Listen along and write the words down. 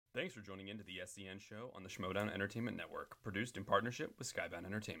Thanks for joining into the SCN show on the Schmodown Entertainment Network, produced in partnership with Skybound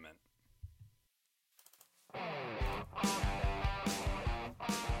Entertainment.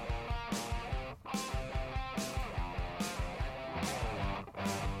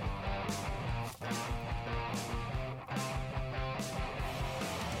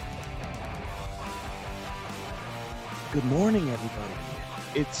 Good morning, everybody.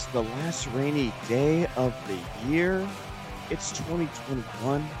 It's the last rainy day of the year. It's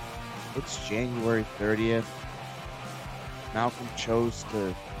 2021. It's January 30th. Malcolm chose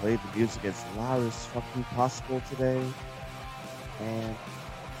to play the music as loud as fucking possible today. And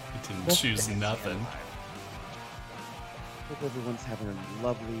I didn't choose nothing. hope everyone's having a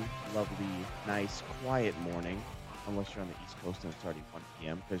lovely, nice, quiet morning. Unless you're on the East Coast and it's already 1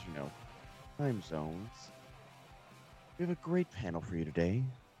 p.m. because, time zones. We have a great panel for you today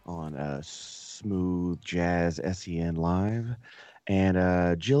on Smooth Jazz SEN Live. And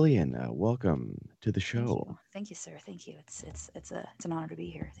Jillian, welcome to the show. Thank you, sir. Thank you. It's an honor to be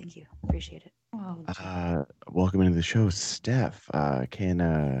here. Thank you. Appreciate it. Welcome into the show, Steph.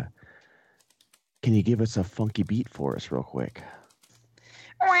 Can you give us a funky beat for us real quick?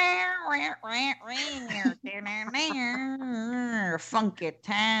 Funky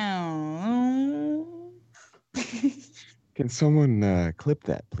town. Can someone clip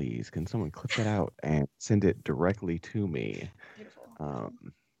that, please? Can someone clip that out and send it directly to me? Beautiful.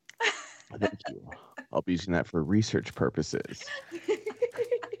 Thank you. I'll be using that for research purposes.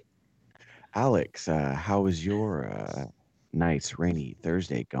 Alex, how is your nice rainy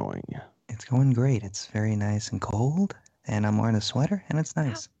Thursday going? It's going great. It's very nice and cold, and I'm wearing a sweater, and it's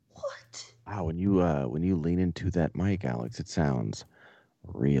nice. What? Wow, when you lean into that mic, Alex, it sounds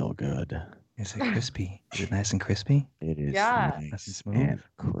real good. Is it crispy? Is it nice and crispy? It is Yeah. nice Nice and smooth? and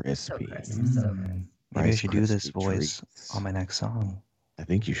crispy. So crisp. So good. Maybe Rice I should do this Krispie voice treats. on my next song. I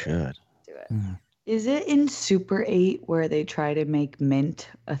think you should. Do it. Mm. Is it in Super 8 where they try to make mint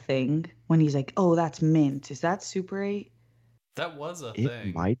a thing? When he's like, oh, that's mint. Is that Super 8? That was a It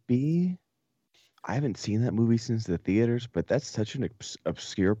thing. might be. I haven't seen that movie since the theaters, but that's such an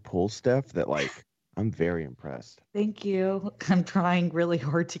obscure pull stuff that, I'm very impressed. Thank you. I'm trying really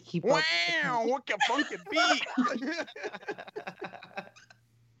hard to keep up. What a funky beat!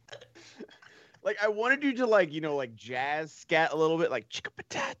 I wanted you to jazz scat a little bit, like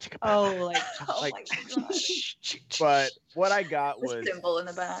chicka-pa-ta, chicka-pa-ta. Oh, like, Oh Like, my god. But what I got The was cymbal in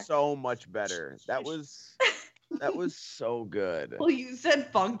the back. so much better. That was so good. well, you said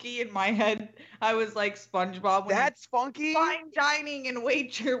funky in my head. I was like SpongeBob when That's funky. he's fine dining and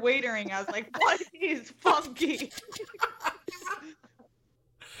waitering. I was like, what is funky?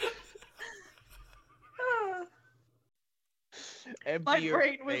 My Empty your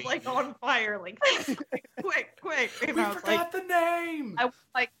brain was face. like on fire, like quick. And We I was forgot like, the name. I was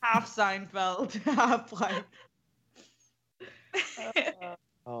like half Seinfeld, half like.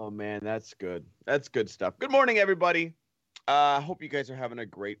 Oh man, that's good. That's good stuff. Good morning, everybody. Hope you guys are having a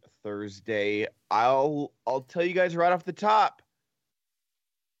great Thursday. I'll tell you guys right off the top.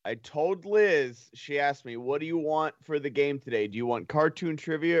 I told Liz, she asked me, what do you want for the game today? Do you want cartoon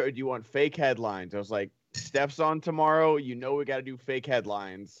trivia or do you want fake headlines? I was like, Steph's on tomorrow. You know we got to do fake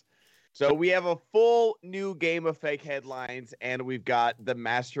headlines. So we have a full new game of fake headlines, and we've got the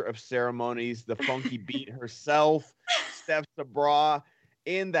master of ceremonies, the funky beat herself, Steph Sabra,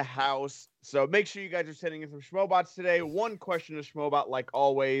 in the house. So make sure you guys are sending in some Schmobots today. One question to Schmobot, like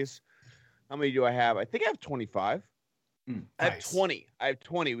always. How many do I have? I think I have 25. I have Nice. 20. I have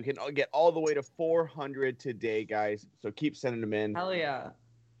 20. We can get all the way to 400 today, guys. So keep sending them in. Hell yeah.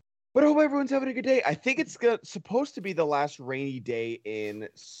 But I hope everyone's having a good day. I think it's supposed to be the last rainy day in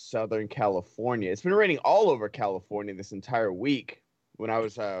Southern California. It's been raining all over California this entire week. When I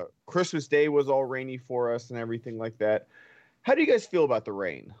was Christmas Day was all rainy for us and everything like that. How do you guys feel about the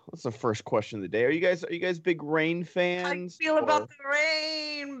rain? That's the first question of the day. Are you guys big rain fans? How do you feel about the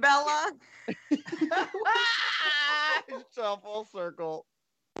rain, Bella? So full circle.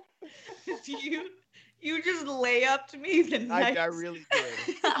 You just lay up to me the night. I really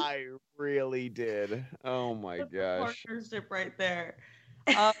did. I really did. Oh my gosh. Partnership right there.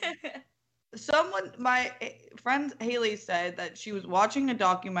 My friend Haley said that she was watching a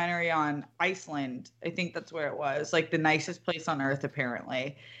documentary on Iceland. I think that's where it was, like the nicest place on earth,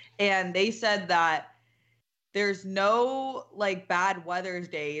 apparently. And they said that there's no like bad weather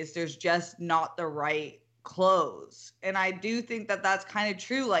days. There's just not the right clothes. And I do think that that's kind of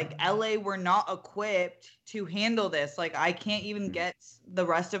true. Like LA, we're not equipped to handle this. Like I can't even get the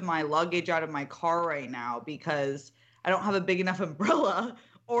rest of my luggage out of my car right now because I don't have a big enough umbrella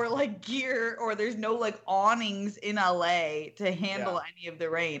or like gear, or there's no like awnings in LA to handle any of the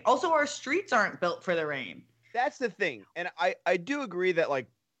rain. Also, our streets aren't built for the rain. That's the thing. And I do agree that, like,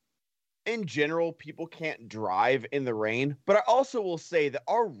 in general, people can't drive in the rain. But I also will say that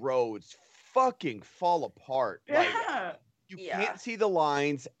our roads fucking fall apart. Like, you can't see the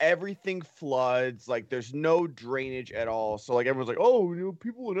lines. Everything floods. Like, there's no drainage at all. So, like, everyone's like, oh, you know,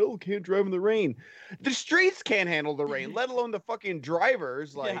 people in LA can't drive in the rain. The streets can't handle the rain, let alone the fucking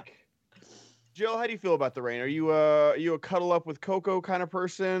drivers. Like, Jill, how do you feel about the rain? Are you a cuddle up with Coco kind of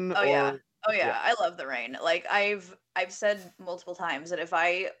person? Oh, yeah. Oh Yeah. yeah, I love the rain. Like I've said multiple times that if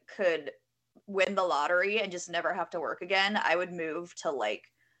I could win the lottery and just never have to work again, I would move to like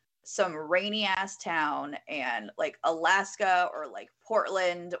some rainy ass town and like Alaska or like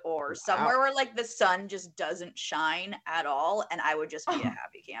Portland or somewhere where like the sun just doesn't shine at all, and I would just be a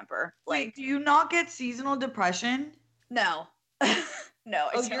happy camper. Like, Wait, do you not get seasonal depression? no. No,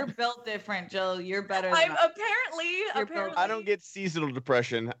 Oh, you're built different, Jill. You're better than I'm I. apparently I don't get seasonal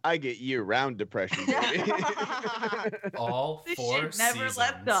depression. I get year-round depression, baby. All This 4 shit never seasons.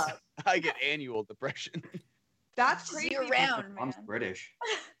 left up. I get annual depression. That's crazy. year round, Mom's man. British.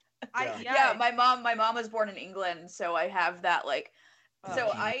 Yeah, my mom was born in England, so I have that like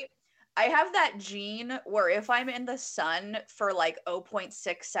I have that gene where if I'm in the sun for like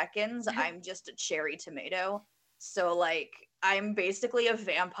 0.6 seconds, I'm just a cherry tomato. So like I'm basically a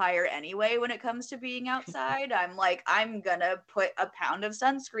vampire anyway when it comes to being outside. I'm like, I'm gonna put a pound of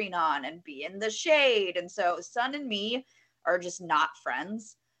sunscreen on and be in the shade. And so sun and me are just not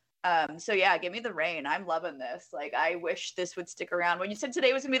friends. So yeah, give me the rain. I'm loving this. Like, I wish this would stick around. When you said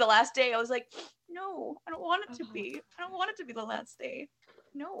today was gonna be the last day, I was like, no, I don't want it to be. I don't want it to be the last day.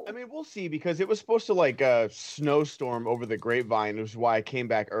 No. I mean, we'll see, because it was supposed to like snowstorm over the grapevine, which is why I came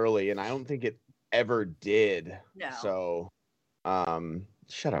back early, and I don't think it ever did. No. So,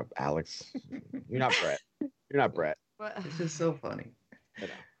 shut up, Alex. You're not Brett. You're not Brett. This is so funny.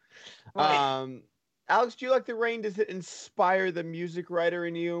 Alex, do you like the rain? Does it inspire the music writer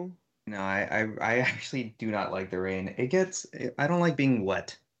in you? No, I actually do not like the rain. I don't like being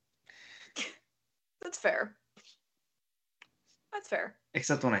wet. That's fair. That's fair.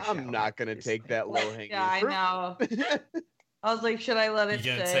 Except when I shower. I'm not gonna take that low hanging. Yeah, I know. I was like, should I let it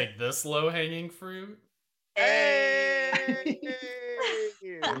You gonna sit? take this low-hanging fruit? Hey!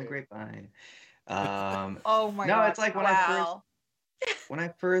 On the grapevine. Oh my no, god. it's like Wow. when I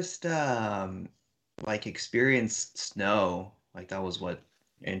first like experienced snow, like that was what,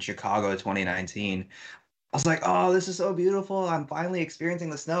 in Chicago 2019. I was like, oh, this is so beautiful. I'm finally experiencing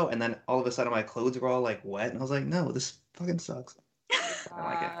the snow. And then all of a sudden my clothes were all like wet. And I was like, no, this fucking sucks. I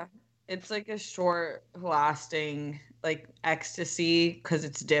like it. It's like a short lasting like ecstasy because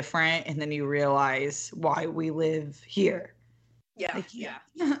it's different, and then you realize why we live here. Yeah. Like, Yeah.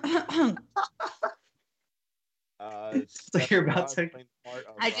 It's like you're about to-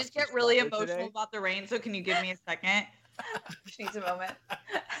 I just get really emotional about the rain, so can you give me a second? She needs a moment.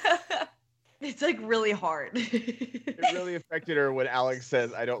 It's like really hard. It really affected her when Alex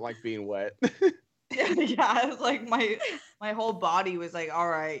says, "I don't like being wet." Yeah, it's like my whole body was like, all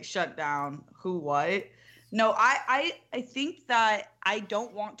right, shut down. Who, what? No, I think that I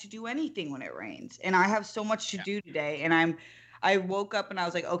don't want to do anything when it rains, and I have so much to do today. And I woke up and I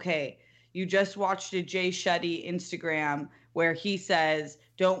was like, okay, you just watched a Jay Shetty Instagram where he says,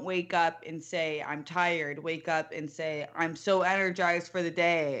 don't wake up and say I'm tired. Wake up and say I'm so energized for the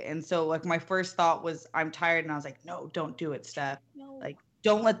day. And so like my first thought was I'm tired, and I was like, no, don't do it, Steph. No. Like,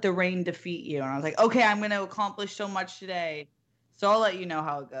 don't let the rain defeat you. And I was like, okay, I'm going to accomplish so much today. So I'll let you know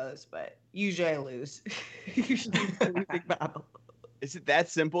how it goes, but usually I lose. Usually it's a losing battle. Is it that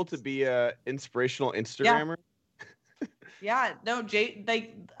simple to be a inspirational Instagrammer? Yeah, no, Jay,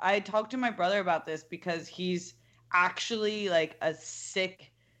 like I talked to my brother about this because he's actually like a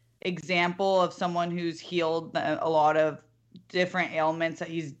sick example of someone who's healed a lot of different ailments that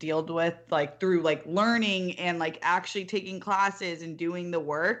he's dealt with, like through like learning and like actually taking classes and doing the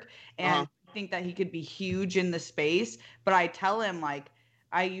work. And I think that he could be huge in the space. But I tell him, like,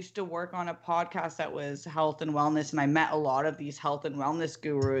 I used to work on a podcast that was health and wellness, and I met a lot of these health and wellness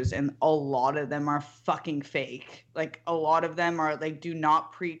gurus, and a lot of them are fucking fake. Like, a lot of them are like, do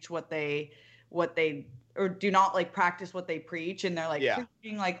not preach what they or do not like practice what they preach, and they're like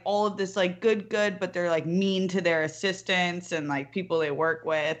preaching like all of this like good, but they're like mean to their assistants and like people they work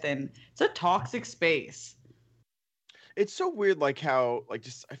with, and it's a toxic space. It's so weird, like how, like,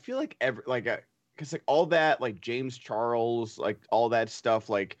 just I feel like because like all that like James Charles, like all that stuff,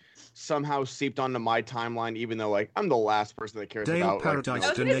 like somehow seeped onto my timeline, even though like I'm the last person that cares Dale about Paradise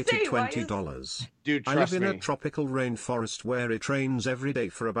like, donated why is- $20. dude, I live trust in a me. tropical rainforest where it rains every day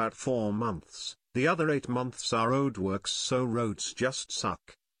for about 4 months. The other 8 months are roadworks, so roads just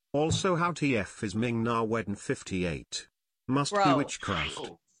suck. Also, how TF is Ming Na Wedden 58. Must be Bro. witchcraft.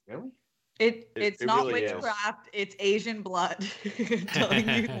 Oh, really? It's it not really is. witchcraft. It's Asian blood. I'm telling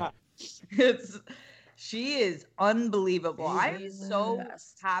you that. She is unbelievable. I'm She's so the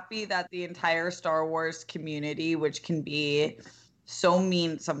best. happy that the entire Star Wars community, which can be so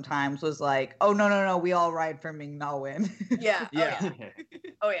mean sometimes, was like, "Oh no, we all ride for Ming Na Wen." Yeah. Yeah. Oh yeah.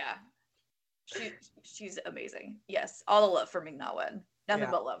 Oh yeah. She's amazing. Yes, all the love for Ming Na Wen. Nothing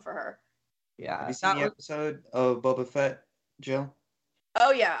Yeah. but love for her. Yeah, Have you seen the episode of Boba Fett, Jill?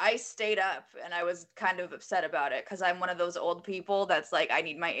 Oh yeah, I stayed up and I was kind of upset about it because I'm one of those old people that's like I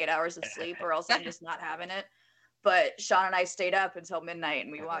need my 8 hours of sleep or else I'm just not having it. But Sean and I stayed up until midnight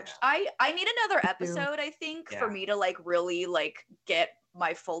and we watched. I need another episode, I think, for Yeah. me to like really like get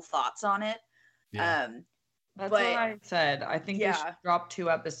my full thoughts on it. Yeah. That's But- what I said. I think they Yeah. should drop 2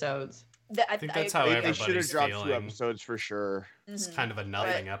 episodes. I think that's how They everybody's should have dropped feeling. 2 episodes for sure. It's Mhm. kind of a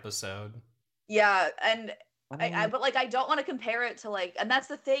nothing episode. Yeah, and I Um, but like I don't want to compare it to like, and that's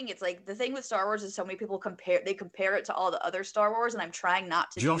the thing. It's like the thing with Star Wars is so many people compare it to all the other Star Wars, and I'm trying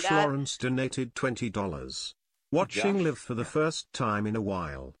not to Josh do that. Lawrence donated $20. Watching Josh. live for the first time in a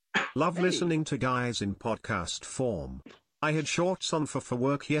while. Love Hey. listening to guys in podcast form. I had shorts on for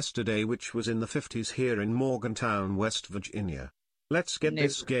work yesterday, which was in the 50s here in Morgantown, West Virginia. Let's get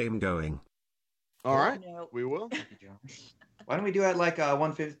this game going. All right, No. we will. Thank you, Josh. Why don't we do at like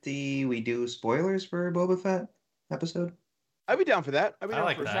 150? We do spoilers for Boba Fett episode. I'd be down for that. I'd be I down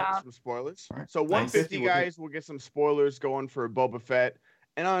like for that. some spoilers. All right. So 150 we'll do- guys, we'll get some spoilers going for Boba Fett.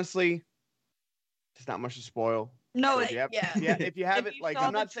 And honestly, there's not much to spoil. No, If you, have, yeah. if you haven't, you like, saw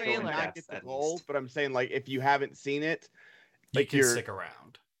I'm the not saying trailer. not get Yes, the at goal, least. but I'm saying like if you haven't seen it, You like can you're stick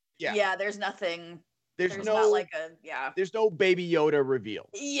around. yeah. Yeah, there's nothing. there's There's no not like a there's no Baby Yoda reveal.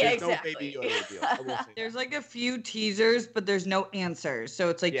 Yeah, There's exactly. no Baby Yoda reveal. I will say there's that. like a few teasers, but there's no answers. So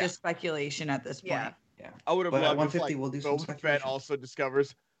it's like Yeah. just speculation at this point. Yeah. I would have But at loved 150 if like we'll do some Boba Fett speculation. also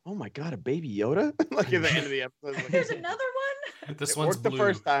discovers, oh my god, a Baby Yoda, like at the end of the episode. Like, There's another one. This it one's worked the blue.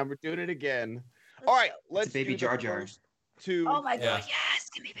 first time. We're doing it again. Let's All right, go. let's Baby do the Jar Jar. first two. Oh my Yeah. god, yes!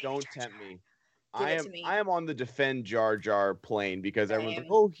 Give me Baby Don't Jar tempt Jar. me. Give I it am to me. I am on the defend Jar Jar plane because everyone's like,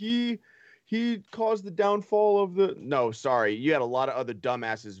 Same. oh, he caused the downfall of the. No, sorry, you had a lot of other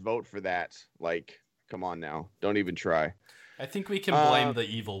dumbasses vote for that. Like, come on now, don't even try. I think we can blame the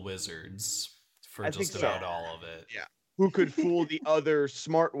evil wizards for I just think so. about all of it. Yeah. Who could fool the other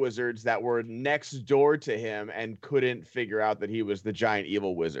smart wizards that were next door to him and couldn't figure out that he was the giant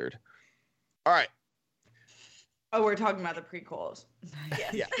evil wizard? All right. Oh, we're talking about the prequels.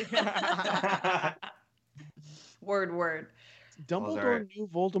 Yes. Yeah. Word. Dumbledore knew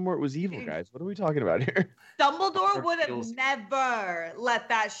Voldemort was evil, guys. What are we talking about here? Dumbledore Or would have feels- never let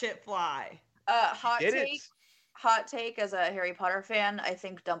that shit fly. Hot Did take. it? Hot take as a Harry Potter fan. I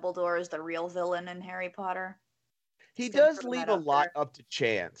think Dumbledore is the real villain in Harry Potter. He Just gonna does throw leave that a out lot there. up to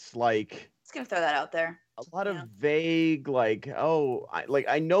chance. Like, Just gonna throw that out there. a lot Yeah. of vague, like, oh,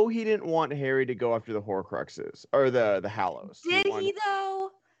 I know he didn't want Harry to go after the Horcruxes or the Hallows. Did wanted- he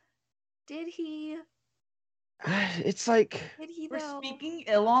though? Did he? It's like Did he We're though? speaking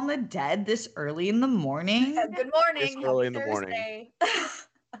ill on the dead this early in the morning. Good morning. early Happy in the morning. Thursday.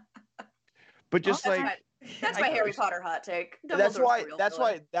 but just That's like my, that's I my know Harry it's- Potter hot take. that's Dumbledore's why the real that's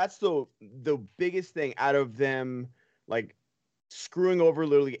villain. why that's the biggest thing out of them, like screwing over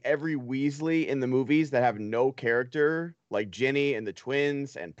literally every Weasley in the movies that have no character, like Ginny and the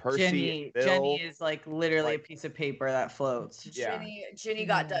twins and Percy and Bill. Jenny is like literally Like- a piece of paper that floats. Yeah. Ginny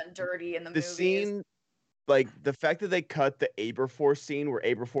got done dirty in the the movies. scene, like the fact that they cut the Aberforth scene where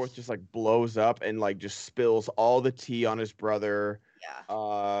Aberforth just like blows up and like just spills all the tea on his brother.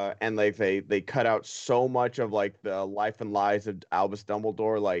 Yeah. And like they cut out so much of like the life and lies of Albus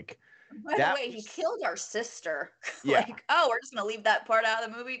Dumbledore. Like, By the that way, he was- killed our sister. Yeah. Like, oh, we're just gonna leave that part out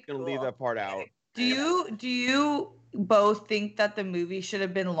of the movie. gonna leave Cool. that part out. Do you both think that the movie should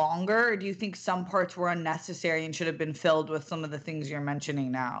have been longer, or do you think some parts were unnecessary and should have been filled with some of the things you're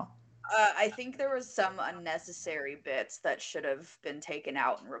mentioning now? I think there was some unnecessary bits that should have been taken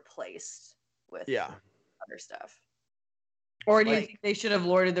out and replaced with Yeah. other stuff. Or do you Like- think they should have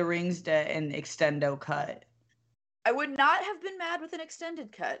Lord of the Rings an extendo cut? I would not have been mad with an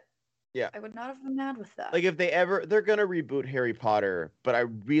extended cut. Yeah. I would not have been mad with that. Like if they're gonna reboot Harry Potter, but I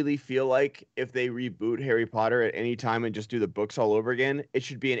really feel like if they reboot Harry Potter at any time and just do the books all over again, it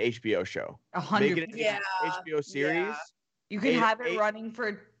should be an HBO show. 100%. Make it an Yeah. HBO series. Yeah. You can have it running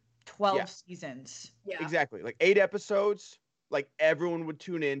for 12 seasons. Yeah. Exactly. Like 8 episodes. Like everyone would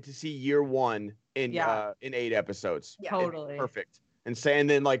tune in to see year 1 in 8 episodes. Yeah. Totally. Perfect.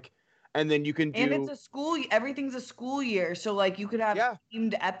 And then you can do. And it's everything's a school year. So like you could have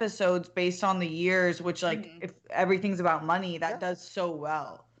themed episodes based on the years, which like if everything's about money, that does so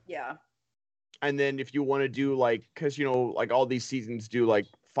well. Yeah. And then if you want to do like, because like all these seasons do like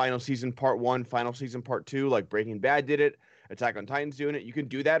final season part 1, final season part 2, like Breaking Bad did it, Attack on Titan's doing it. You can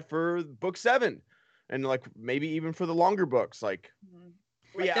do that for book 7, and like maybe even for the longer books. Like,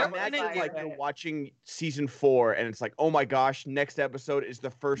 imagine like you're watching season 4, and it's like, oh my gosh, next episode is the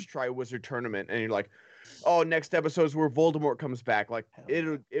first Triwizard Tournament, and you're like, oh, next episode is where Voldemort comes back. Like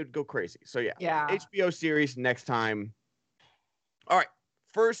it'd go crazy. So yeah, HBO series next time. All right,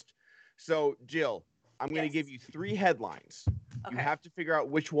 first. So, Jill, I'm going to give you 3 headlines. Okay. You have to figure out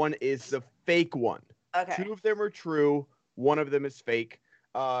which one is the fake one. Okay. 2 of them are true. 1 of them is fake.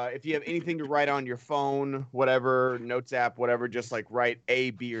 If you have anything to write on your phone, whatever, notes app, whatever, just like write A,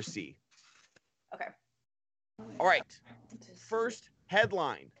 B, or C. Okay. All right. First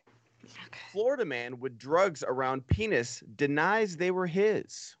headline. Okay. Florida man with drugs around penis denies they were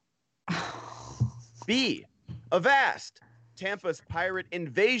his. B. Avast. Tampa's pirate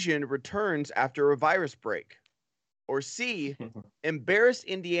invasion returns after a virus break. Or C, embarrassed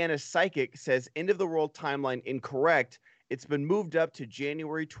Indiana psychic says end of the world timeline incorrect. It's been moved up to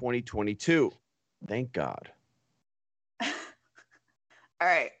January 2022. Thank God. All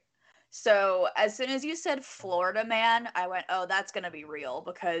right. So as soon as you said Florida man, I went, oh, that's going to be real,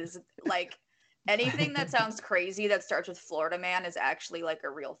 because like anything that sounds crazy that starts with Florida man is actually like a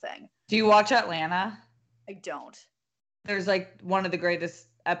real thing. Do you watch Atlanta? I don't. There's like one of the greatest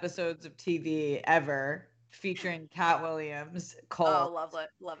episodes of TV ever featuring Cat Williams called love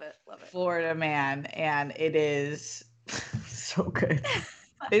it. Florida Man, and it is so good.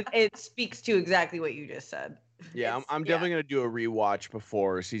 it speaks to exactly what you just said. Yeah, I'm definitely going to do a rewatch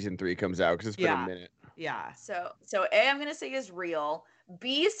before season 3 comes out, because it's been a minute. Yeah. So A, I'm going to say is real.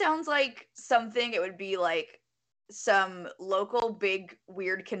 B sounds like something it would be like some local big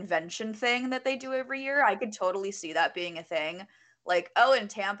weird convention thing that they do every year. I could totally see that being a thing. Like, oh, in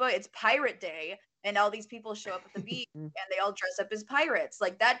Tampa, it's Pirate Day, and all these people show up at the beach and they all dress up as pirates.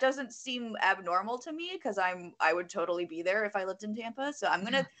 Like, that doesn't seem abnormal to me, because I would totally be there if I lived in Tampa. So I'm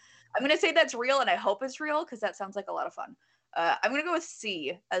gonna say that's real, and I hope it's real, because that sounds like a lot of fun. I'm gonna go with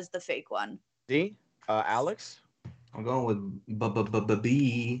C as the fake one. D. Alex? I'm going with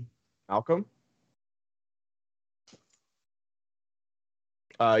B. Malcolm?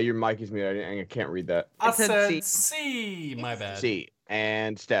 Your mic is muted. I can't read that. I said C. My bad. C.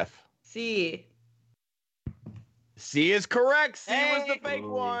 And Steph? C. C is correct. C was the fake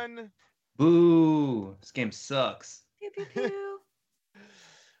one. Boo. This game sucks. Pew, pew, pew.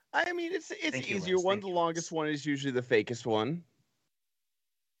 I mean, it's easier one. The longest one is usually the fakest one.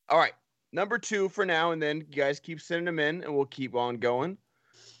 All right. Number 2 for now, and then you guys keep sending them in, and we'll keep on going.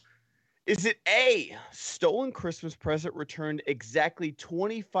 Is it A, stolen Christmas present returned exactly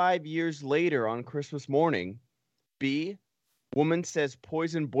 25 years later on Christmas morning? B, woman says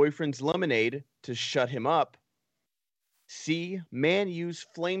poison boyfriend's lemonade to shut him up? C, man used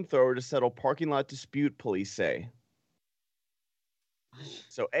flamethrower to settle parking lot dispute, police say.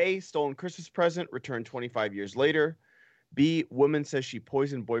 So A, stolen Christmas present returned 25 years later. B, woman says she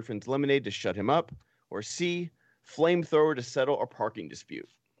poisoned boyfriend's lemonade to shut him up. Or C, flamethrower to settle a parking dispute.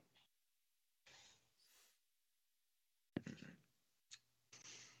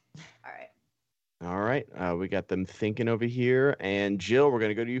 All right. We got them thinking over here. And Jill, we're going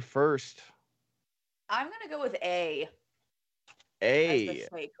to go to you first. I'm going to go with A. A. As the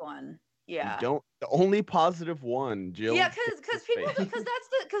fake one. Yeah. The only positive one, Jill. Yeah, because that's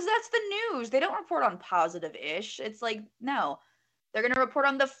the news. They don't report on positive-ish. It's like, no. They're going to report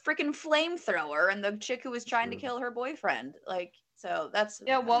on the freaking flamethrower and the chick who was trying to kill her boyfriend. Like, so that's...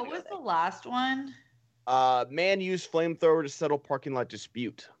 Yeah, what was the last one? Man used flamethrower to settle parking lot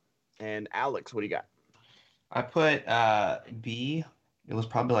dispute. And Alex, what do you got? I put B. It was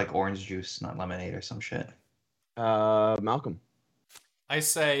probably like orange juice, not lemonade or some shit. Malcolm. I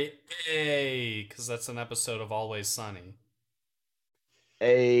say A, because that's an episode of Always Sunny.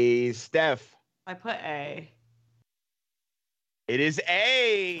 A. Steph. I put A. It is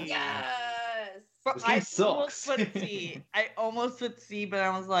A. Yes. But I almost put C. I almost put C, but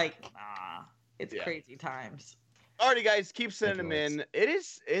I was like, nah, it's crazy times. Alrighty, guys, keep sending them Thank you, in.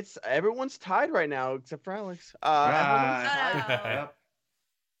 It's everyone's tied right now except for Alex.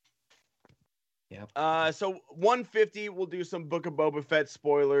 Yep. So 150, we'll do some Book of Boba Fett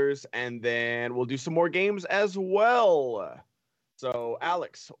spoilers, and then we'll do some more games as well. So,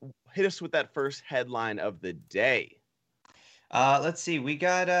 Alex, hit us with that first headline of the day. Let's see. We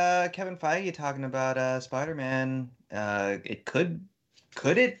got Kevin Feige talking about Spider-Man. It could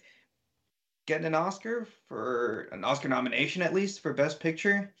it get an Oscar nomination at least for Best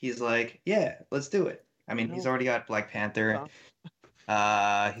Picture? He's like, yeah, let's do it. I mean, he's already got Black Panther.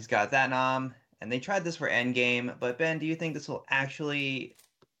 He's got that nom, and they tried this for Endgame. But Ben, do you think this will actually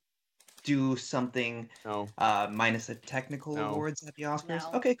do something? No. Minus the technical awards at the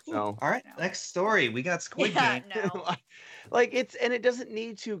Oscars. No. Okay, cool. No. All right, next story. We got Squid Game. No. Like it doesn't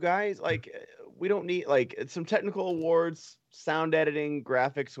need to, guys. Like we don't need it's some technical awards, sound editing,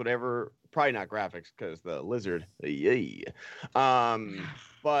 graphics, whatever. Probably not graphics because the lizard. Yay.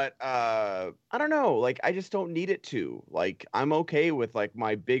 But I don't know. Like I just don't need it to. Like I'm okay with like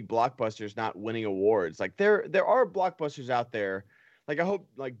my big blockbusters not winning awards. Like there are blockbusters out there. Like I hope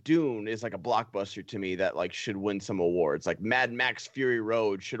like Dune is like a blockbuster to me that like should win some awards. Like Mad Max Fury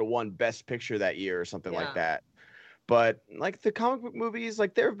Road should have won Best Picture that year or something like that. But like the comic book movies,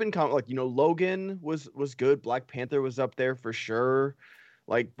 like there have been Logan was good. Black Panther was up there for sure.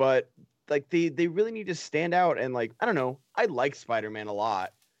 Like, but like they really need to stand out. And like I don't know, I like Spider-Man a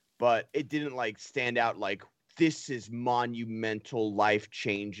lot, but it didn't like stand out like this is monumental,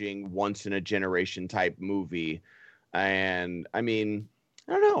 life-changing, once in a generation type movie. And I mean,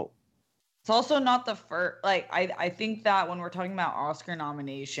 I don't know. It's also not the first. Like I think that when we're talking about Oscar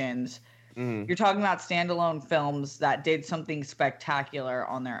nominations, you're talking about standalone films that did something spectacular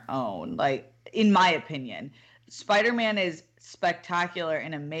on their own. Like in my opinion, Spider-Man is spectacular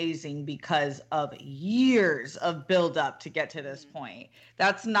and amazing because of years of build up to get to this point.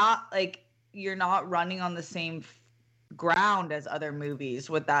 That's not like you're not running on the same ground as other movies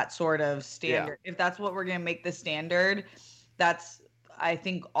with that sort of standard. If that's what we're going to make the standard, that's I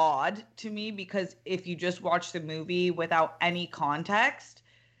think odd to me, because if you just watch the movie without any context,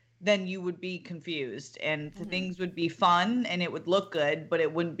 then you would be confused and things would be fun and it would look good, but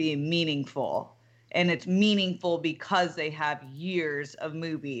it wouldn't be meaningful. And it's meaningful because they have years of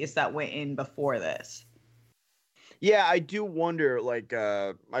movies that went in before this. Yeah, I do wonder, like,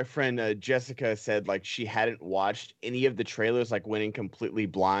 my friend Jessica said, like, she hadn't watched any of the trailers, like, went in completely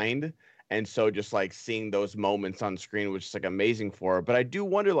blind. And so just, like, seeing those moments on screen was just, like, amazing for her. But I do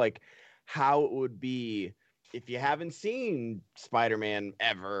wonder, like, how it would be if you haven't seen Spider-Man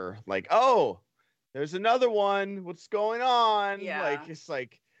ever. Like, oh, there's another one. What's going on? Yeah. Like, it's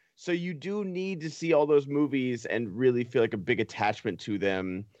like, so you do need to see all those movies and really feel like a big attachment to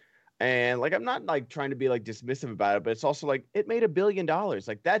them. And like, I'm not like trying to be like dismissive about it, but it's also like it made $1 billion.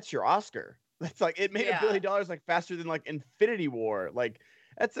 Like that's your Oscar. That's like it made $1 billion like faster than like Infinity War. Like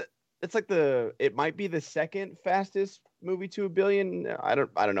it's like it might be the second fastest movie to $1 billion. I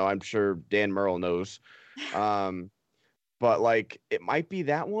don't know. I'm sure Dan Merle knows. But like it might be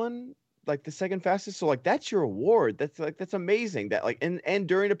that one, like the second fastest. So like that's your award. That's amazing. That like and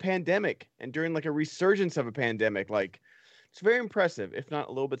during a pandemic and during like a resurgence of a pandemic, like. It's very impressive, if not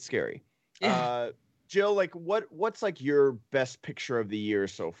a little bit scary. Yeah. Jill, like what's like your best picture of the year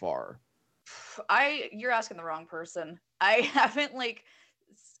so far? You're asking the wrong person. I haven't like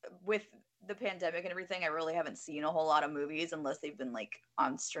with the pandemic and everything, I really haven't seen a whole lot of movies unless they've been like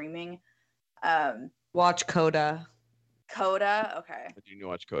on streaming. Watch Coda. Coda, okay. Did you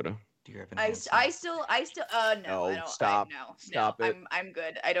watch Coda? Do you have I still no, I don't stop. Stop it. I'm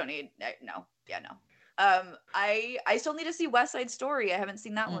good. I don't need no. I still need to see West Side Story. I haven't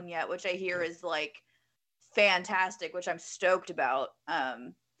seen that one yet, which I hear is like fantastic, which I'm stoked about.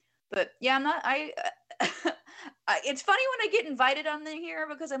 But yeah, I'm not. It's funny when I get invited on here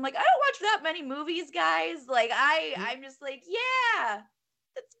because I'm like, I don't watch that many movies, guys. Like I'm just like, yeah,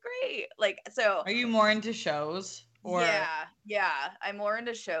 that's great. Like, so. Are you more into shows? Or... Yeah, I'm more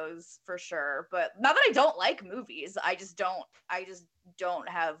into shows for sure. But not that I don't like movies. I just don't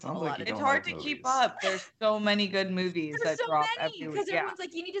have a lot of. It's hard to keep up. There's so many good movies that drop every week. Because everyone's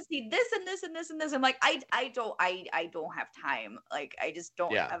like, you need to see this and this and this and this. I'm like, I don't have time. Like, I just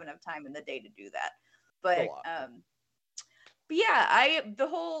don't have enough time in the day to do that. But yeah, I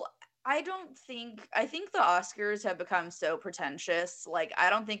think the Oscars have become so pretentious. Like, I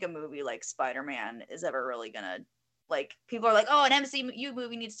don't think a movie like Spider-Man is ever really gonna. Like, people are like, oh, an MCU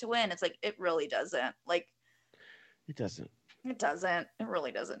movie needs to win. It's like, it really doesn't. Like, it doesn't. It doesn't. It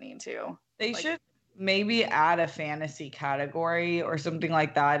really doesn't need to. They should maybe add a fantasy category or something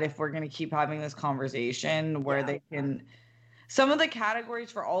like that if we're going to keep having this conversation where they can. Some of the categories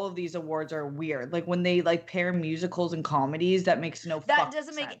for all of these awards are weird. Like when they like pair musicals and comedies, that makes no That fucking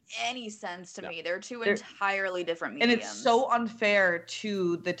doesn't make sense. any sense to me. They're two entirely different And mediums. it's so unfair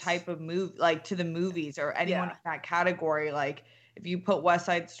to the type of movie, like to the movies or anyone in that category. Like if you put West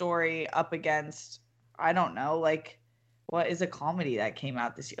Side Story up against, I don't know, like what is a comedy that came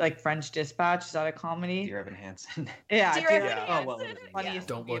out this year? Like French Dispatch, is that a comedy? Dear Evan Hansen. Yeah, Dear Evan Hansen. Oh, well, it is. Funniest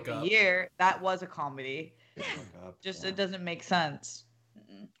Don't movie look of the up. year. That was a comedy. Just It doesn't make sense.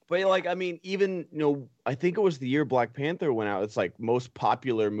 But like, I mean, even I think it was the year Black Panther went out. It's like most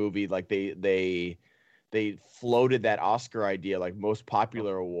popular movie. Like they floated that Oscar idea, like most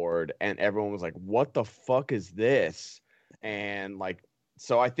popular award, and everyone was like, "What the fuck is this?" And like,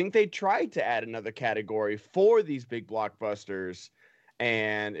 so I think they tried to add another category for these big blockbusters,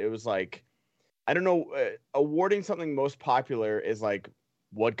 and it was like, I don't know, awarding something most popular is like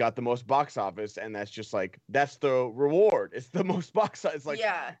what got the most box office, and that's just like that's the reward. It's the most box office. It's like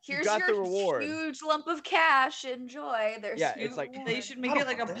here's got your the reward. huge lump of cash. Enjoy. There's it's like they should make it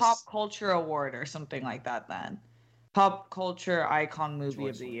like a pop culture award or something like that. Then pop culture icon movie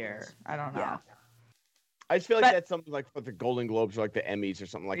of the year. I don't know. Yeah. I just feel like that's something like for the Golden Globes or like the Emmys or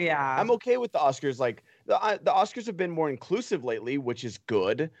something like. Yeah. I'm okay with the Oscars. Like the Oscars have been more inclusive lately, which is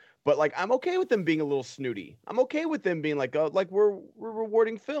good. But like I'm okay with them being a little snooty. I'm okay with them being like we're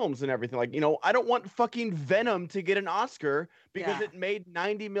rewarding films and everything. Like I don't want fucking Venom to get an Oscar because it made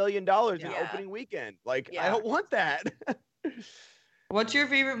 $90 million in opening weekend. Like I don't want that. What's your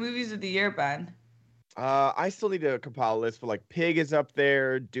favorite movies of the year, Ben? I still need to compile a list, but like Pig is up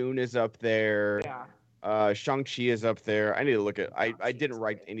there, Dune is up there. Yeah. Shang-Chi is up there. I need to look at. I didn't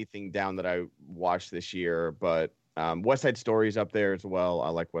write anything down that I watched this year, but West Side Story is up there as well. I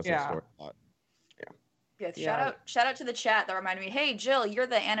like West Side Story a lot. Yeah. Shout out to the chat that reminded me. Hey Jill, you're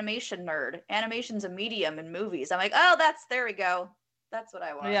the animation nerd. Animation's a medium in movies. I'm like, oh, there we go. That's what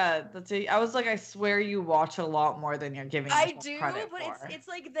I want. Yeah, I was like, I swear you watch a lot more than you're giving. I do, credit but for. it's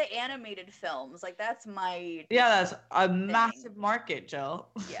like the animated films. Like that's my. Yeah, that's a massive market, Jill.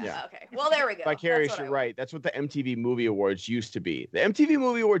 Yeah. Okay. Well, there we go. Vicarious, you're right. That's what the MTV Movie Awards used to be. The MTV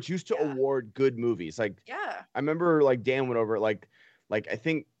Movie Awards used to award good movies. Like, I remember like Dan went over it. Like I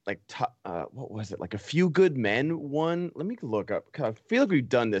think like what was it? Like A Few Good Men won. Let me look up. I feel like we've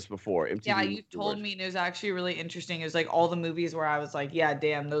done this before. MTV you told me, and it was actually really interesting. It was like all the movies where I was like, yeah,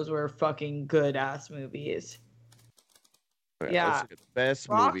 damn, those were fucking good ass movies. Yeah, the best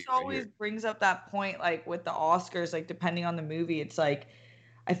Rox movie. always brings up that point, like with the Oscars, like depending on the movie, it's like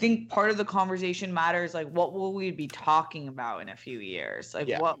I think part of the conversation matters, like what will we be talking about in a few years? Like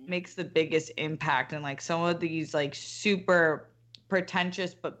what makes the biggest impact? And like some of these like super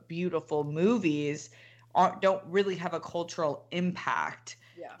pretentious but beautiful movies don't really have a cultural impact.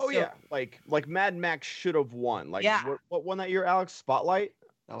 Like Mad Max should have won. Like what won that year, Alex? Spotlight?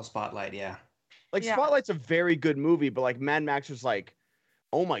 That was Spotlight, yeah. Like Spotlight's a very good movie, but like Mad Max was like,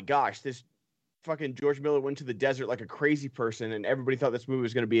 oh my gosh, this fucking George Miller went to the desert like a crazy person, and everybody thought this movie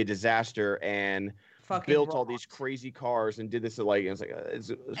was going to be a disaster, and built all these crazy cars and did this like, and it's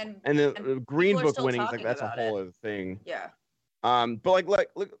like, and the Green Book winning is like that's a whole other thing. Yeah. But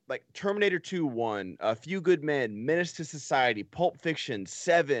like Terminator 2 won, A Few Good Men, Menace to Society, Pulp Fiction,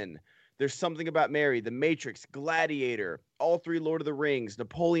 Seven, There's Something About Mary, The Matrix, Gladiator, all three Lord of the Rings,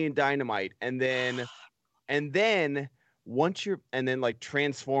 Napoleon Dynamite, and then like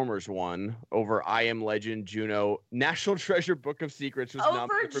Transformers won over I Am Legend, Juno, National Treasure, Book of Secrets was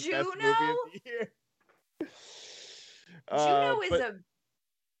nominated for Best Movie of the Year. Juno is a.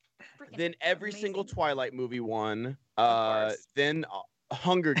 Then every single Twilight movie won. Then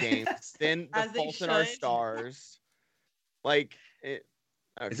Hunger Games. Then The Fault in Our Stars. Like,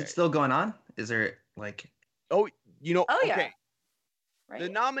 is it still going on? Is there like? Okay. Yeah. Right. The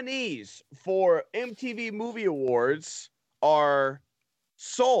nominees for MTV Movie Awards are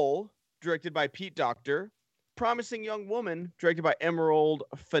Soul, directed by Pete Docter, Promising Young Woman, directed by Emerald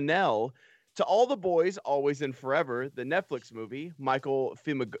Fennell, To All the Boys, Always and Forever, the Netflix movie, Michael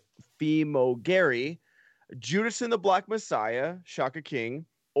Fimogari, Judas and the Black Messiah, Shaka King,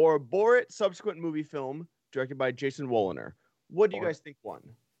 or Borat subsequent movie film, directed by Jason Woliner. What do you guys think won?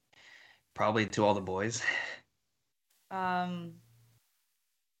 Probably To All the Boys. I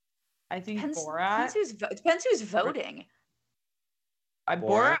think Borat. Depends who's voting.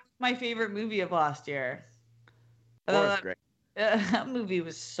 Borat was my favorite movie of last year. Borat's great. That movie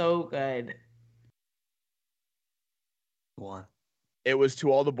was so good. One. It was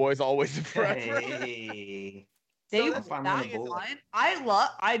To All the Boys, Always and Forever. Hey. They that's fine that with a bullet. one,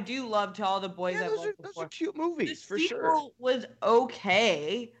 I do love To All the Boys Yeah, I've those Loved are Before. cute The movies for sequel sure. was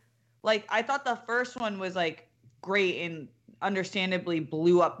okay. Like I thought the first one was like great and understandably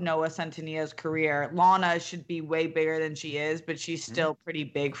blew up Noah Centinella's career. Lana should be way bigger than she is, but she's still pretty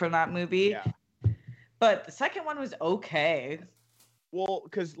big from that movie. Yeah. But the second one was okay. Well,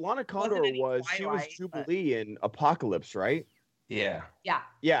 because Lana Condor any was Twilight, but- Jubilee in Apocalypse, right? Yeah. Yeah.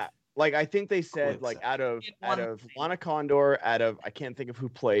 Yeah. Like I think they said Eclipse, like actually. out of Lana Condor, out of I can't think of who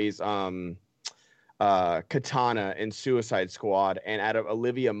plays Katana in Suicide Squad, and out of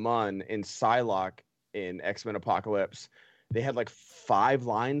Olivia Munn in Psylocke in X-Men Apocalypse, they had like 5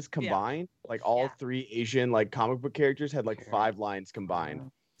 lines combined. Like all 3 Asian like comic book characters had like 5 lines combined.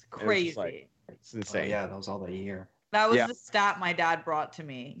 It's And it was crazy. just, like, it's Oh, insane. yeah, that was all that year. That was Yeah. the stat my dad brought to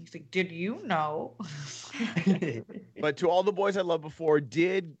me. He's like, "Did you know?" But To All the Boys I Loved Before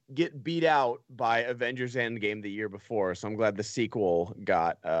did get beat out by Avengers Endgame the year before, so I'm glad the sequel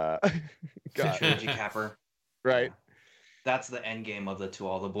got Trilogy capper. right. Yeah. That's the end game of the To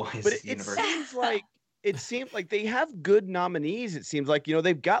All the Boys But it universe. seems like they have good nominees. It seems like,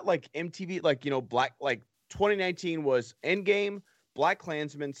 they've got like MTV, like, Black, like 2019 was Endgame, Black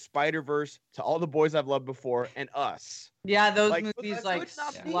Klansman, Spider-Verse, To All the Boys I've Loved Before, and Us. Yeah, those Like, movies that's like good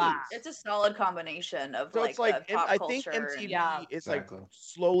nominees. slap. It's a solid combination of So like it's like, the pop I think culture. MTV Yeah, is exactly. like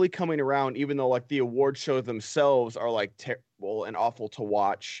slowly coming around, even though like the award shows themselves are like terrible and awful to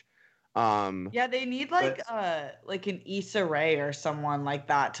watch. Yeah, they need like an Issa Rae or someone like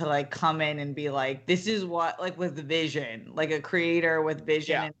that to like come in and be like, this is what, like with vision, like a creator with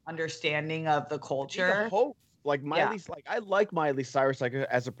vision Yeah. and understanding of the She's a culture. host. Like Miley, like I like Miley Cyrus like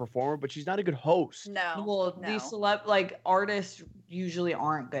as a performer, but she's not a good host. No. Well, no. these artists usually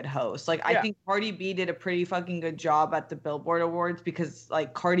aren't good hosts. Like I Yeah. think Cardi B did a pretty fucking good job at the Billboard Awards because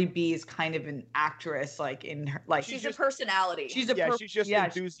like Cardi B is kind of an actress, like in her like she's a personality. she's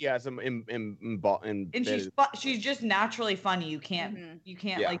enthusiasm in and she's just naturally funny. You can't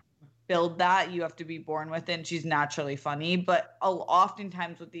Mhm. like build that. You have to be born with it. And she's naturally funny, but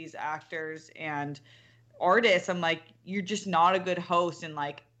oftentimes with these actors and artists, I'm like, you're just not a good host. And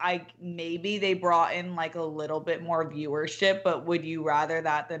like maybe they brought in like a little bit more viewership, but would you rather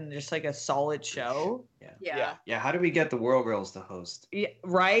that than just like a solid show? Yeah. Yeah, how do we get the World Girls to host? Yeah,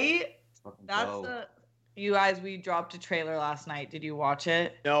 right. Let's fucking That's go. you guys. We dropped a trailer last night. Did you watch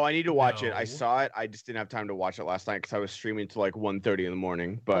it? No, I need to watch it. I No. saw it. I just didn't have time to watch it last night because I was streaming till like 1:30 in the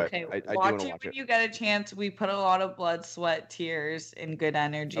morning. But Okay, I do watch want to it watch when it. you get a chance. We put a lot of blood, sweat, tears, and good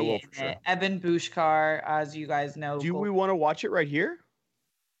energy will, in for sure. it. Evan Bushkar, as you guys know. Do we want to watch it right here?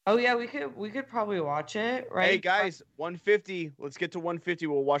 Oh yeah, we could probably watch it, right? Hey guys, 150. Let's get to 150.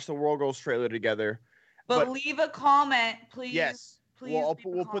 We'll watch the World Girls trailer together. But, but- leave a comment, please. Yes. Please. We'll leave a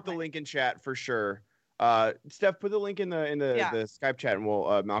we'll put the comment. link in chat for sure. Steph, put the link in the Yeah. the Skype chat, and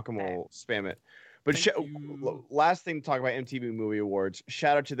we'll Malcolm Okay. will spam it. But Thank you. last thing to talk about MTV Movie Awards.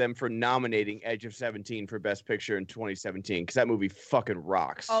 Shout out to them for nominating Edge of 17 for Best Picture in 2017 because that movie fucking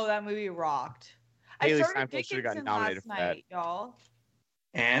rocks. Oh, that movie rocked. Haley I started Steinfeld should've gotten Dickinson nominated last for that. night, y'all.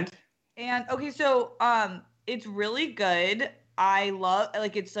 And Okay, so it's really good. I love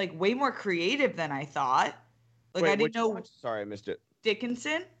it's like way more creative than I thought. Like Wait, I didn't what'd you know watch? Sorry, I missed it.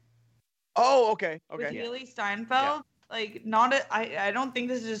 Dickinson Oh, okay, with okay. Haley Steinfeld. Like I don't think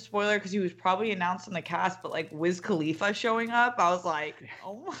this is a spoiler because he was probably announced in the cast, but like Wiz Khalifa showing up, I was like,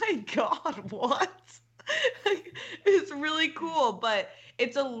 oh my god, what? It's really cool, but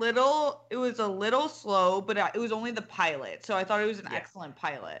it was a little slow, but it was only the pilot, so I thought it was an excellent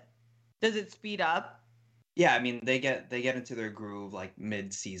pilot. Does it speed up? yeah, I mean they get into their groove like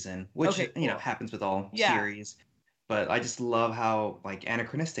mid-season, which Okay, cool. happens with all Yeah. series. But I just love how like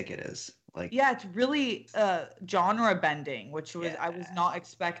anachronistic it is. Like Yeah, it's really genre bending, which I was not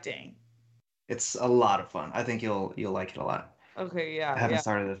expecting. it's a lot of fun. I think you'll like it a lot. Okay, yeah, I haven't yeah.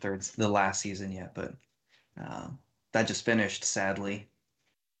 started the last season yet, but that just finished sadly.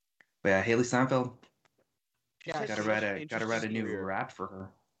 But yeah, Haley Steinfeld, Yeah, gotta she's write an a interesting new career. rap for her.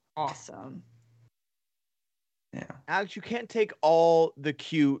 awesome. Yeah. Alex, you can't take all the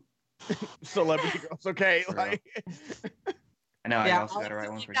cute celebrity girls, okay? True. Like, I know. I Yeah, also gotta Alex write is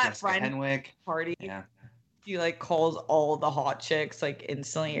one like for that Jessica friend. Henwick. Party. Yeah. She like calls all the hot chicks like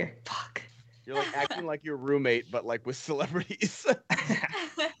instantly. You're fuck. you're like acting like your roommate, but like with celebrities.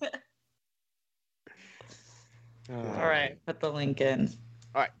 All right, put the link in.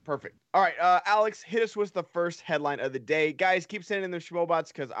 All right, perfect. All right, Alex, hit us with the first headline of the day. Guys, keep sending in their schmobots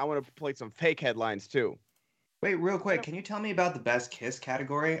because I want to play some fake headlines too. Wait, real quick, can you tell me about the best kiss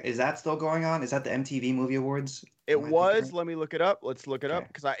category? Is that still going on? Is that the MTV Movie Awards? It Am I thinking was. right? Let me look it up. Let's look it up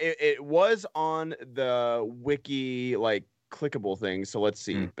Okay. because it was on the wiki like clickable thing. So let's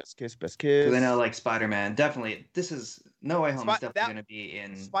see. Best kiss. Because I know, like Spider-Man, definitely. This is No Way Home is definitely going to be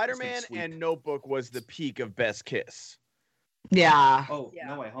in. Spider-Man and Notebook was the peak of best kiss. Yeah. Oh,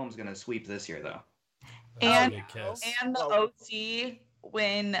 No Way Home's going to sweep this year though. And Kiss. and the OC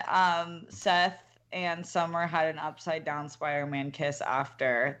when Seth and Summer had an upside down Spider-Man kiss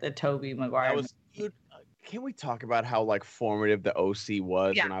after the Tobey Maguire. That was. Dude, can we talk about how like formative the OC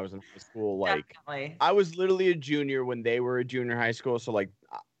was when I was in high school? Like, Definitely. I was literally a junior when they were a junior high school. So like,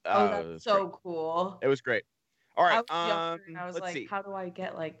 Oh, it that's was so great. cool. It was great. All I right. was younger and I was let's like, see. how do I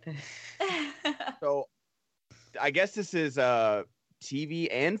get like this? So, I guess this is TV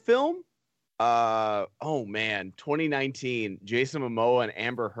and film. Oh man, 2019. Jason Momoa and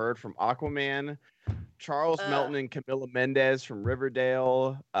Amber Heard from Aquaman. Charles Melton and Camila Mendez from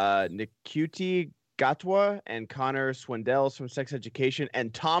Riverdale. Nikuti Gatwa and Connor Swindell from Sex Education,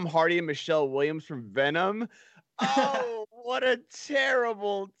 and Tom Hardy and Michelle Williams from Venom. Oh, what a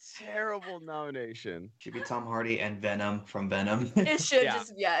terrible, terrible nomination. Should be Tom Hardy and Venom from Venom. It should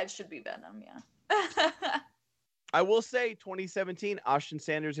it should be Venom, yeah. I will say 2017, Austin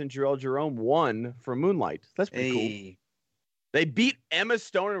Sanders and Jarrell Jerome won for Moonlight. That's pretty cool. They beat Emma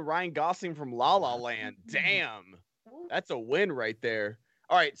Stone and Ryan Gosling from La La Land. Damn. That's a win right there.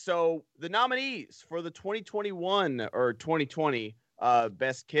 All right, so the nominees for the 2021 or 2020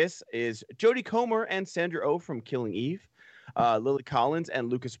 Best Kiss is Jodie Comer and Sandra Oh from Killing Eve, Lily Collins and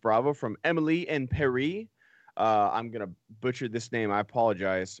Lucas Bravo from Emily in Paris. I'm going to butcher this name. I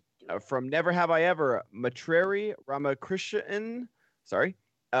apologize. From Never Have I Ever, Matreri Ramakrishnan,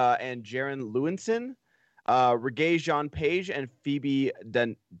 and Jaron Lewinson. Regé-Jean Page and Phoebe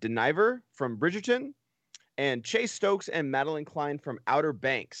Dynevor from Bridgerton, and Chase Stokes and Madeline Klein from Outer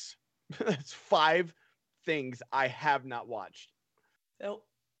Banks. That's 5 things I have not watched. Nope.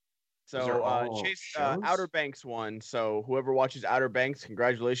 So Chase Outer Banks won. So whoever watches Outer Banks,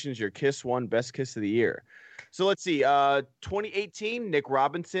 congratulations, your Kiss won Best Kiss of the Year. So let's see. 2018, Nick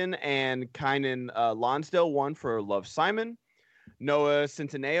Robinson and Kynan Lonsdale won for Love, Simon. Noah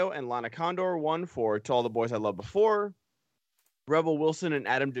Centineo and Lana Condor won for To All the Boys I Loved Before. Rebel Wilson and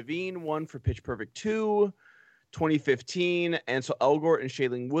Adam Devine won for Pitch Perfect 2. 2015, Ansel Elgort and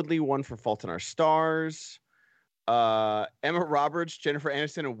Shailene Woodley won for Fault in Our Stars. Emma Roberts, Jennifer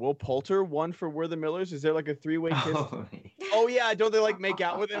Aniston, and Will Poulter won for We're the Millers. Is there like a 3-way kiss? Oh yeah, don't they like make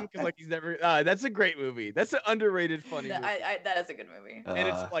out with him because like he's never? That's a great movie. That's an underrated funny movie. That is a good movie. And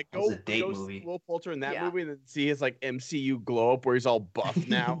it's like go see Will Poulter in that Yeah. movie and then see his like MCU glow up where he's all buff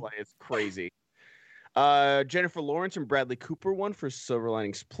now. Like it's crazy. Jennifer Lawrence and Bradley Cooper won for Silver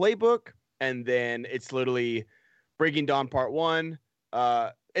Linings Playbook, and then it's literally Breaking Dawn Part 1.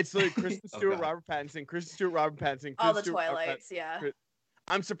 It's literally Kristen Stewart, Robert Pattinson, Kristen Stewart, Robert Pattinson. All the Twilights, yeah.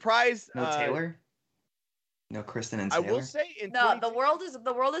 I'm surprised. No Taylor. No Kristen and I Taylor. will say the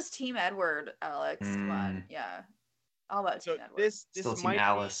world is Team Edward, Alex. Come on, yeah. All about Team Edward. This Still Team might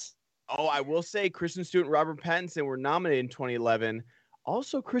Alice. Oh, I will say Kristen Stewart and Robert Pattinson were nominated in 2011.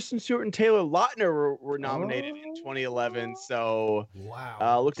 Also, Kristen Stewart and Taylor Lautner were nominated in 2011. So,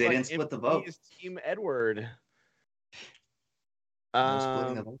 looks They like didn't split the MVP vote. is Team Edward. No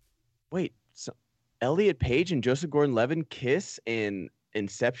splitting the vote. Wait, so Elliot Page and Joseph Gordon-Levitt kiss in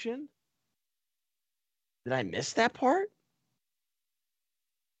Inception? Did I miss that part?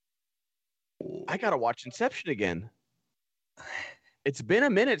 I gotta watch Inception again. It's been a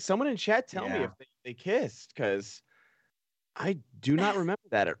minute. Someone in chat tell me if they kissed, because I do not remember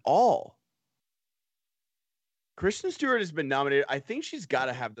that at all. Kristen Stewart has been nominated. I think she's got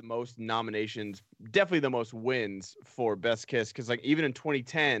to have the most nominations, definitely the most wins for Best Kiss, because like even in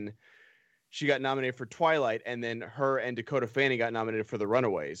 2010, she got nominated for Twilight, and then her and Dakota Fanning got nominated for The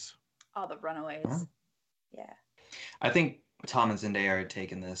Runaways. Oh, The Runaways. Huh? Yeah. I think Tom and Zendaya are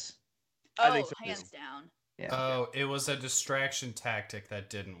taking this. Oh, I think so, hands down. Yeah. Oh, it was a distraction tactic that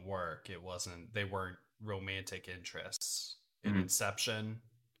didn't work. It wasn't. They weren't romantic interests in Inception.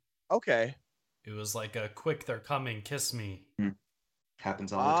 Okay. It was like a quick, they're coming, kiss me.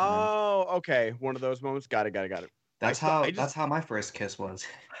 Happens all the time. Oh, okay. One of those moments. Got it. That's how my first kiss was.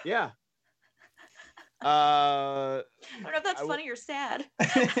 Yeah. I don't know if that's funny or sad.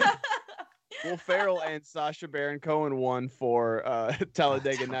 Will Ferrell and Sacha Baron Cohen won for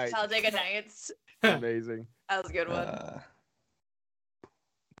Talladega Nights. Talladega Nights. Amazing. That was a good one.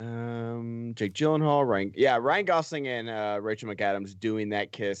 Jake Gyllenhaal, Ryan Gosling and Rachel McAdams doing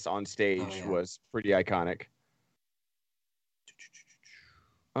that kiss on stage was pretty iconic.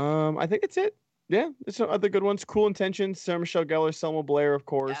 I think that's it. Yeah, there's some other good ones. Cool Intentions, Sarah Michelle Gellar, Selma Blair, of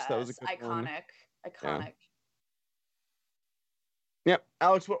course. Yes, That was a good one. iconic. Yep.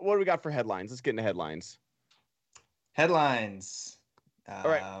 Alex, what do we got for headlines? Let's get into headlines. Headlines. All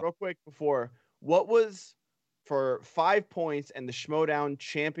right, real quick before, what was for 5 points and the Schmodown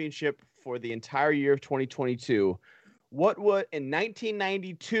Championship for the entire year of 2022? What was in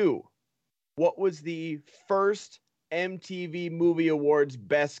 1992? What was the first MTV Movie Awards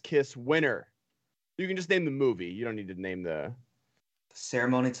Best Kiss winner? You can just name the movie. You don't need to name the. The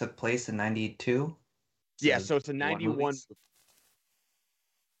ceremony took place in 92. Yeah, so it's a 91.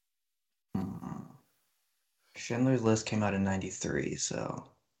 Schindler's List came out in 93, so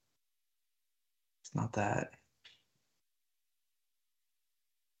it's not that.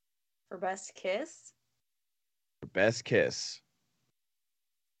 For Best Kiss? Best Kiss.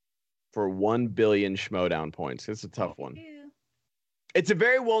 For 1 billion Schmodown points. It's a tough one. Ew. It's a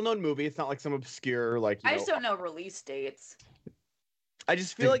very well-known movie. It's not like some obscure, like, I just don't know release dates. I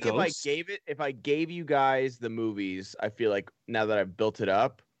just feel like Ghost? if I gave you guys the movies, I feel like now that I've built it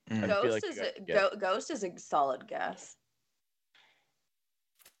up, I feel Ghost like is you guys would get it. Ghost is a solid guess.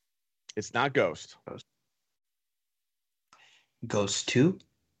 It's not Ghost. Ghost 2?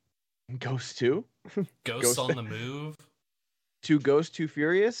 Ghost 2? Ghost on the Move. 2 Ghost, 2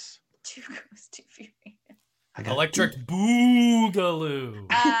 Furious? 2 Ghosts, 2 Furious. Electric Boogaloo.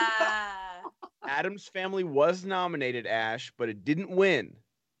 Addams Family was nominated, Ash, but it didn't win.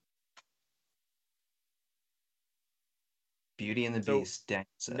 Beauty and the So, Beast. Daniel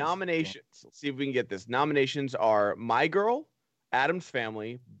says. Nominations. Let's see if we can get this. Nominations are My Girl, Addams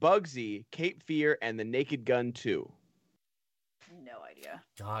Family, Bugsy, Cape Fear, and The Naked Gun 2. No idea.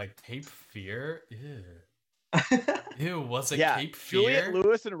 God, Cape Fear? Ew. Yeah. Ew, was it Yeah, Cape Fear? Juliette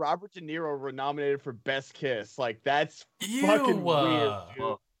Lewis and Robert De Niro were nominated for Best Kiss. Like, that's Ew. fucking weird,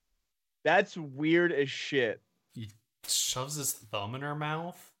 dude. That's weird as shit. He shoves his thumb in her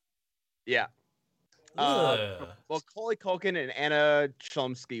mouth? Yeah. Ugh. Macaulay Culkin and Anna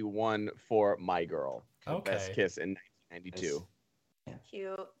Chlumsky won for My Girl. For Okay. Best Kiss in 1992.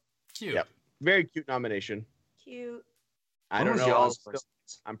 Cute. Cute. Yep. Very cute nomination. Cute. I When don't was know. y'all's first?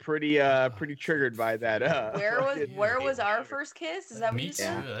 I'm pretty triggered by that. Where was our first kiss? Is that what Me you too.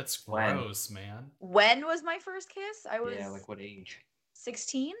 said? That's When? gross, man. When was my first kiss? I was Yeah, like what age?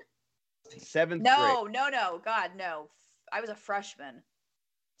 16? 7th grade. No. God, no. I was a freshman.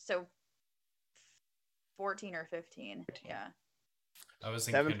 So 14 or 15. Yeah. I was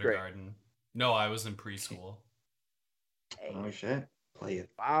in 7th grade. kindergarten. No, I was in preschool. Hey. Oh shit. Play it.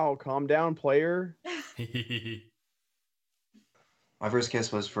 Wow, calm down, player. My first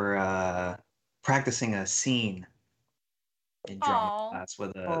kiss was for practicing a scene in drama Aw. class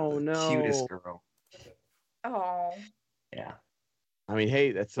with the no. cutest girl. Oh. Yeah. I mean,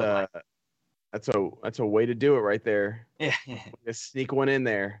 hey, that's a way to do it right there. Yeah. Just sneak one in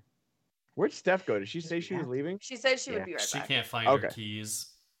there. Where'd Steph go? Did she say she was leaving? She said she Yeah. would be right She back. can't find Okay. her keys.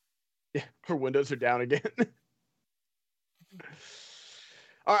 Yeah, her windows are down again.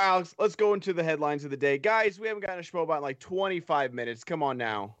 All right, Alex, let's go into the headlines of the day. Guys, we haven't gotten a Schmobot in like 25 minutes. Come on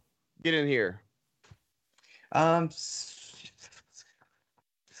now. Get in here. Let's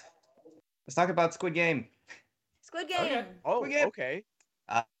talk about Squid Game. Squid Game. Okay. Oh, We get- okay.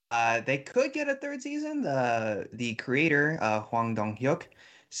 They could get a third season. The creator, Hwang Dong-hyuk,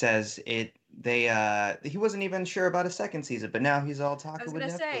 says he wasn't even sure about a second season, but now he's all talking I was with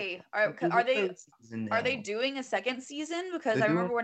gonna Netflix. say, There's a are they third season are they now. doing a second season? Because They're I doing- remember when